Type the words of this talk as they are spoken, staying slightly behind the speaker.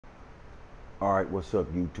All right, what's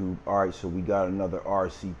up, YouTube? All right, so we got another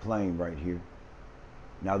RC plane right here.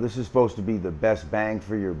 Now, this is supposed to be the best bang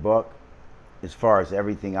for your buck as far as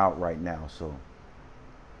everything out right now. So,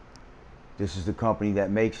 this is the company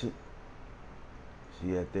that makes it.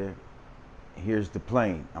 See that there? Here's the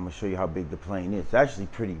plane. I'm gonna show you how big the plane is. It's actually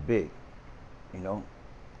pretty big, you know?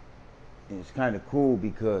 And it's kind of cool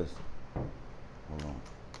because, hold on.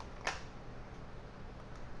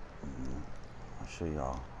 I'll show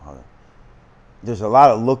y'all how to. There's a lot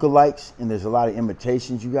of lookalikes and there's a lot of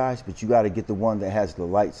imitations, you guys, but you got to get the one that has the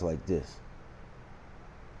lights like this.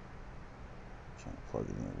 I'm trying to plug it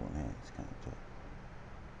in with one hand. It's kind of tough.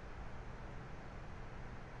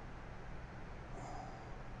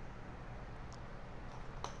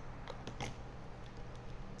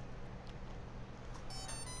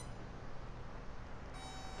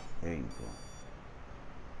 There you go.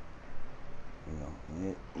 You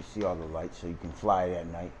know, you see all the lights, so you can fly it at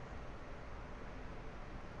night.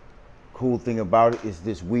 Cool thing about it is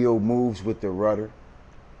this wheel moves with the rudder.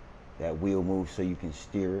 That wheel moves so you can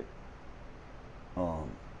steer it.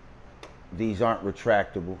 These aren't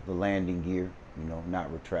retractable, the landing gear, you know,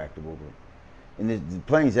 not retractable. And the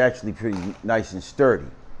plane's actually pretty nice and sturdy.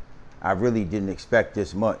 I really didn't expect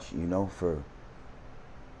this much, you know, for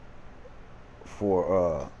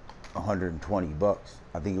 120 bucks.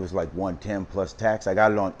 I think it was like 110 plus tax. I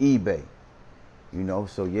got it on eBay, you know,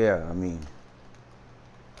 so yeah, I mean,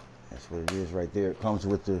 that's what it is right there. It comes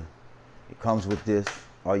with this.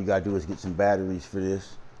 All you gotta do is get some batteries for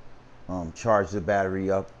this. Charge the battery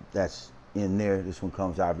up. That's in there. This one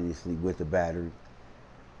comes obviously with the battery.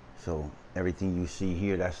 So everything you see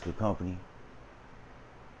here, that's the company.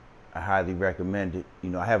 I highly recommend it. You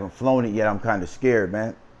know, I haven't flown it yet. I'm kind of scared,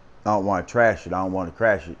 man. I don't want to trash it. I don't want to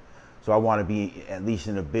crash it. So I want to be at least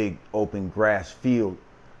in a big open grass field.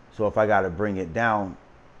 So if I got to bring it down,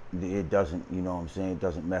 it doesn't, you know what I'm saying, it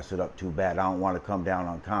doesn't mess it up too bad. I don't want to come down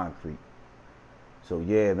on concrete. So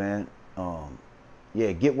yeah, man,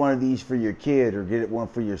 yeah, get one of these for your kid or get one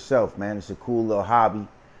for yourself, man. It's a cool little hobby.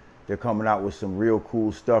 They're coming out with some real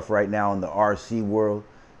cool stuff right now in the RC world.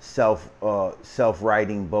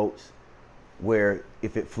 Self-riding boats where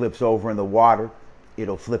if it flips over in the water,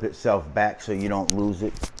 it'll flip itself back so you don't lose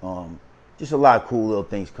it. Just a lot of cool little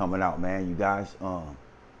things coming out, man, you guys.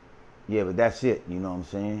 Yeah, but that's it, you know what I'm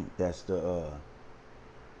saying? That's the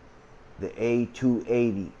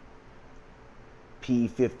A280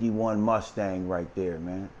 P-51 Mustang right there,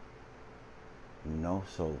 man. You know,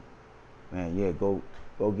 so, man, yeah, go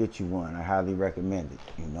get you one. I highly recommend it,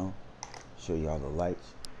 you know. Show you all the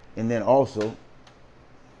lights. And then also,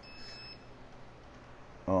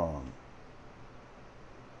 you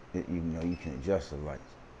know, you can adjust the lights.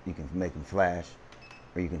 You can make them flash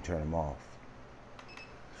or you can turn them off.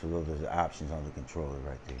 So those are the options on the controller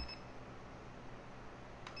right there.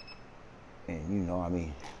 And you know, I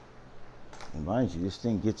mean, and mind you, this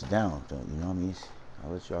thing gets down, though, you know what I mean? I'll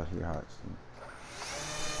let y'all hear how it's,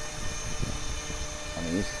 I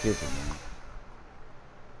mean, it's kicking, man.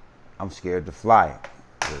 I'm scared to fly it.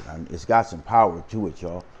 But it's got some power to it,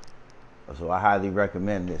 y'all. So I highly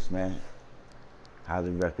recommend this, man. Highly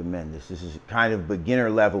recommend this. This is kind of beginner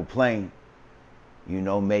level plane. You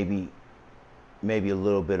know, maybe a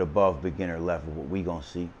little bit above beginner level, but we gonna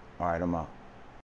see. All right, I'm out.